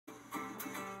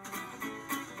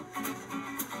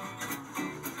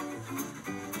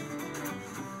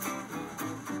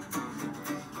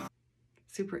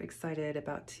Super excited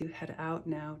about to head out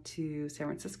now to San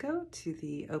Francisco to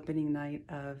the opening night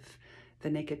of The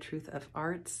Naked Truth of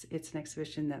Arts. It's an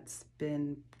exhibition that's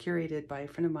been curated by a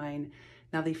friend of mine,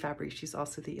 Nathalie Fabri. She's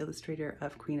also the illustrator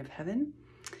of Queen of Heaven.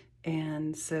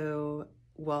 And so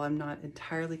while I'm not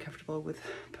entirely comfortable with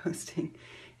posting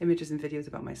images and videos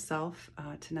about myself,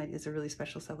 tonight is a really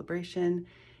special celebration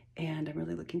and I'm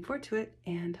really looking forward to it.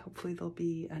 And hopefully there'll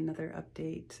be another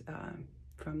update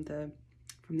from the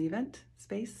event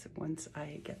space once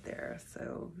I get there,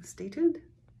 so stay tuned.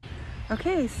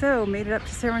 Okay, so made it up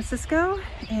to San Francisco,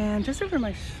 and just over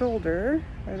my shoulder,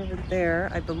 right over there,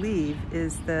 I believe,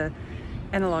 is the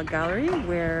An.a.log gallery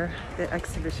where the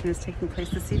exhibition is taking place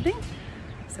this evening.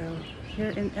 So here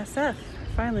in SF,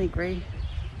 finally gray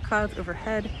clouds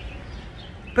overhead,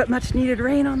 but much needed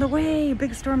rain on the way.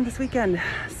 Big storm this weekend.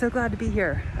 So glad to be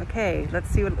here. Okay, let's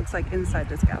see what it looks like inside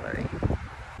this gallery.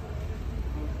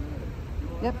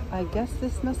 Yep, I guess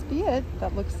this must be it.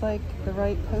 That looks like the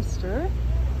right poster.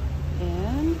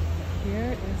 And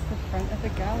here is the front of the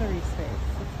gallery space.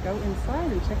 Let's go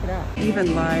inside and check it out.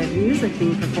 Even live music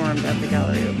being performed at the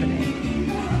gallery opening.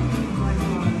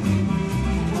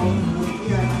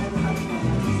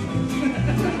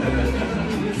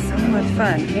 So much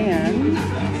fun.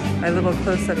 And a little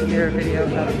close-up here video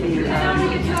of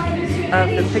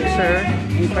the picture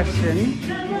in question.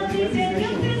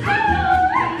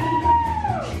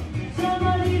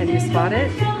 Can you spot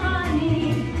it?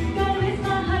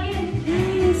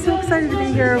 Yay, so excited to be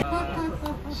here.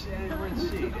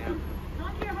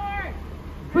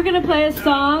 We're going to play a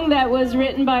song that was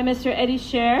written by Mr. Eddie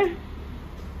Scher.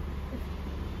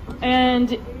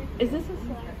 And is this a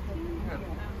song?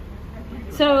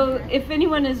 So if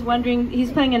anyone is wondering,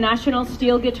 he's playing a National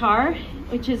steel guitar,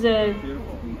 which is it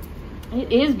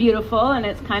is beautiful and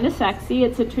it's kind of sexy.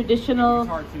 It's a traditional...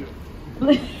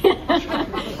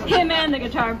 Him and the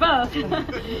guitar, both.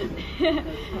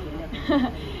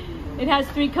 It has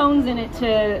 3 cones in it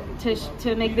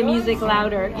to make the music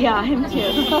louder. Yeah, him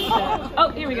too. So,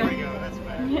 oh, here we go.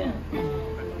 Yeah.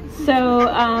 So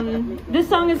this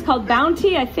song is called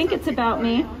Bounty. I think it's about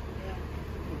me.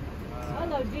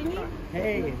 Hello, Ginny.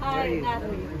 Hey. Hi,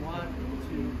 Nathalie.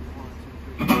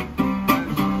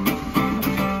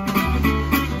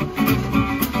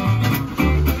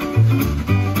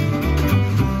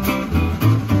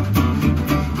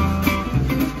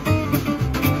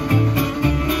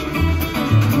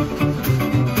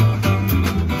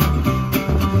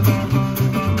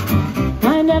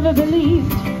 Never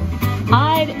believed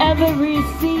I'd ever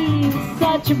receive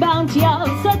such a bounty of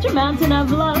such a mountain of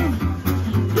love.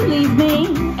 Believe me,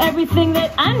 everything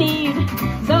that I need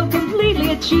so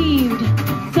completely achieved.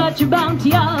 Such a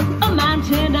bounty of a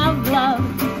mountain of love.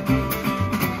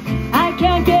 I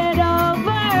can't get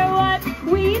over what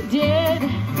we did,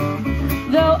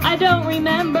 though I don't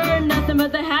remember nothing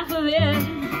but the half of it.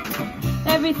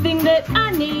 Everything that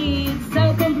I need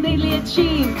so completely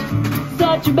achieved.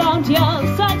 Such a bounty of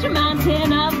such a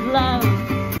mountain of love.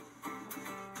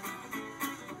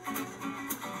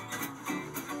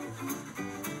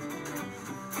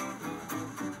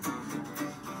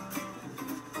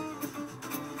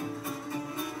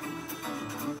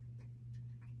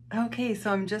 Okay,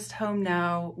 so I'm just home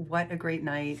now. What a great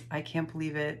night. I can't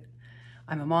believe it.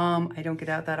 I'm a mom. I don't get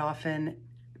out that often.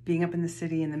 Being up in the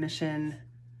city in the Mission,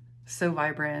 so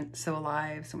vibrant, so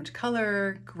alive, so much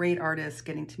color, great artists,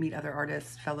 getting to meet other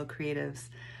artists, fellow creatives.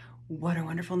 What a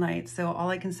wonderful night. So all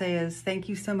I can say is thank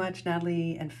you so much,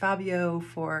 Nathalie and Fabio,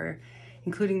 for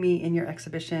including me in your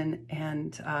exhibition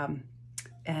and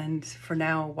for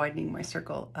now widening my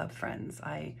circle of friends.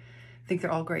 I think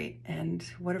they're all great and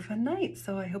what a fun night.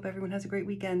 So I hope everyone has a great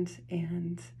weekend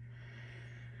and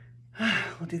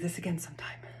we'll do this again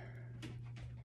sometime.